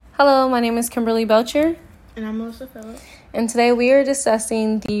Hello, my name is Kimberly Belcher. And I'm Melissa Phillips. And today we are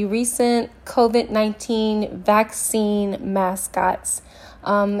discussing the recent COVID-19 vaccine mascots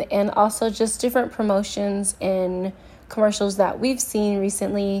and also just different promotions and commercials that we've seen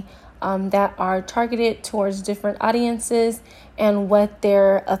recently that are targeted towards different audiences and what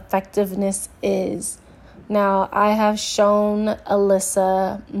their effectiveness is. Now, I have shown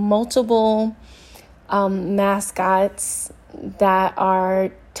Alyssa multiple mascots that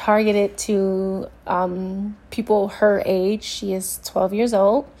are targeted to people her age. She is 12 years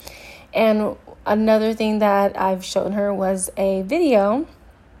old. And another thing that I've shown her was a video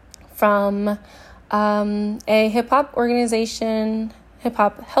from a hip hop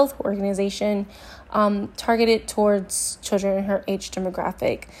health organization targeted towards children in her age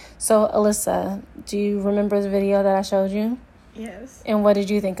demographic. So, Alyssa, do you remember the video that I showed you? Yes. And what did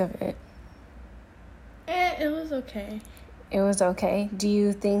you think of it? It was okay. It was okay. Do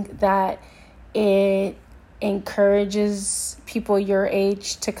you think that it encourages people your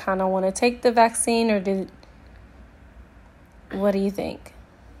age to kind of want to take the vaccine, or what do you think?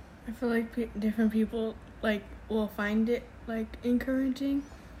 I feel like different people will find it encouraging,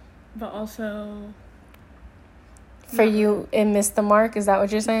 but also for you it missed the mark. Is that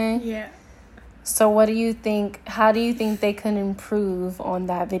what you're saying? Yeah. So what do you think? How do you think they could improve on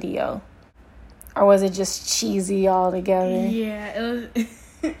that video? Or was it just cheesy altogether? Yeah, it was.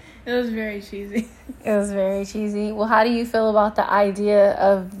 It was very cheesy. It was very cheesy. Well, how do you feel about the idea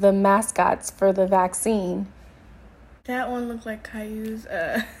of the mascots for the vaccine? That one looked like Caillou's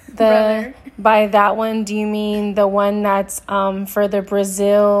brother. By that one, do you mean the one that's for the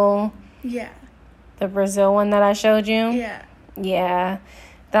Brazil? Yeah. The Brazil one that I showed you? Yeah. Yeah.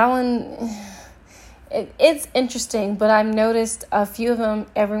 That one, it's interesting, but I've noticed a few of them,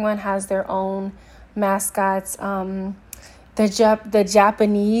 everyone has their own mascots. The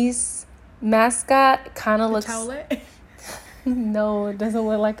Japanese mascot kind of looks... Towelette? No, it doesn't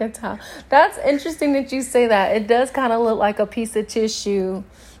look like a towel. That's interesting that you say that. It does kind of look like a piece of tissue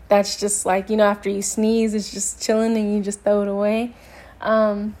that's just like, after you sneeze, it's just chilling and you just throw it away.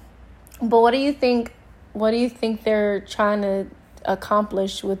 But what do you think? What do you think they're trying to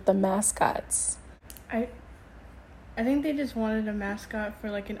accomplish with the mascots? I think they just wanted a mascot for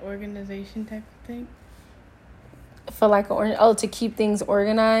an organization type of thing. For to keep things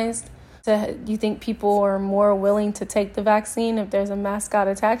organized. Do you think people are more willing to take the vaccine if there's a mascot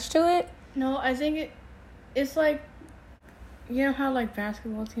attached to it? No, I think it's like, you know how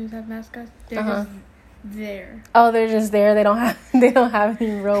basketball teams have mascots? They're just there. Oh, they're just there. They don't have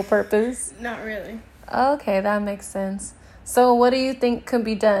any real purpose. Not really. Okay, that makes sense. So what do you think could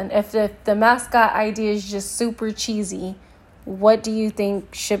be done? If the mascot idea is just super cheesy, what do you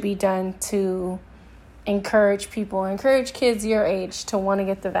think should be done to encourage kids your age to want to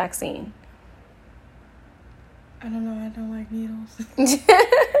get the vaccine? I don't know. I don't like needles.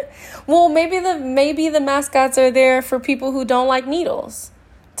 Well, maybe the mascots are there for people who don't like needles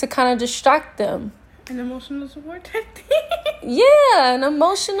to kind of distract them. An emotional support type thing? Yeah, an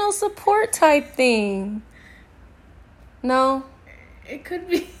emotional support type thing. No? It could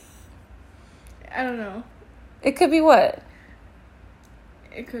be. I don't know. It could be what?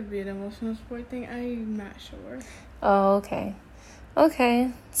 It could be an emotional support thing. I'm not sure. Oh, okay.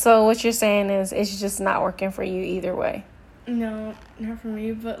 Okay. So what you're saying is it's just not working for you either way. No, not for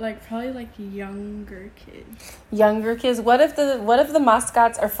me, but probably younger kids. Younger kids? What if the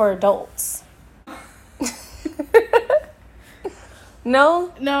mascots are for adults?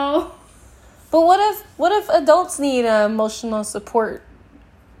 No? No. But what if adults need an emotional support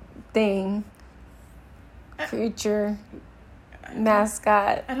thing? Creature,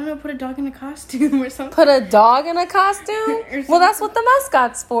 mascot. I don't know, put a dog in a costume or something. Put a dog in a costume? Well, that's what the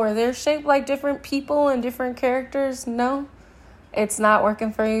mascot's for. They're shaped like different people and different characters. No? It's not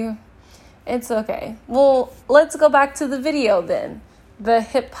working for you? It's okay. Well, let's go back to the video then. The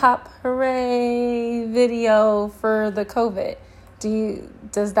hip hop hooray video for the COVID.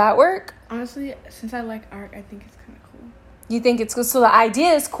 Does that work? Honestly, since I like art, I think it's kind of cool. You think it's cool? So the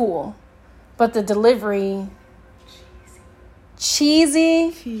idea is cool, but the delivery...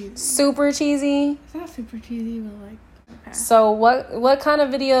 Cheesy? Super cheesy? It's not super cheesy, but okay. So what kind of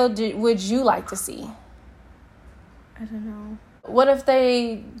video would you like to see? I don't know. What if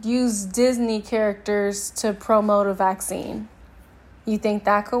they use Disney characters to promote a vaccine? You think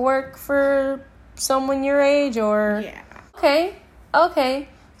that could work for someone your age, or? Yeah. Okay.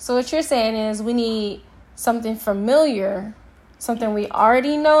 So what you're saying is we need something familiar, something we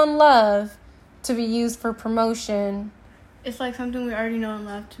already know and love, to be used for promotion it's like something we already know and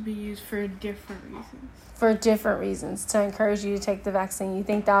love to be used for different reasons. For different reasons, to encourage you to take the vaccine. You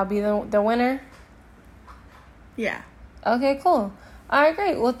think that'll be the winner? Yeah. Okay, cool. All right,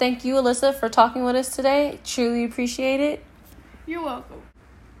 great. Well, thank you, Alyssa, for talking with us today. Truly appreciate it. You're welcome.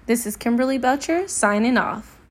 This is Kimberly Belcher signing off.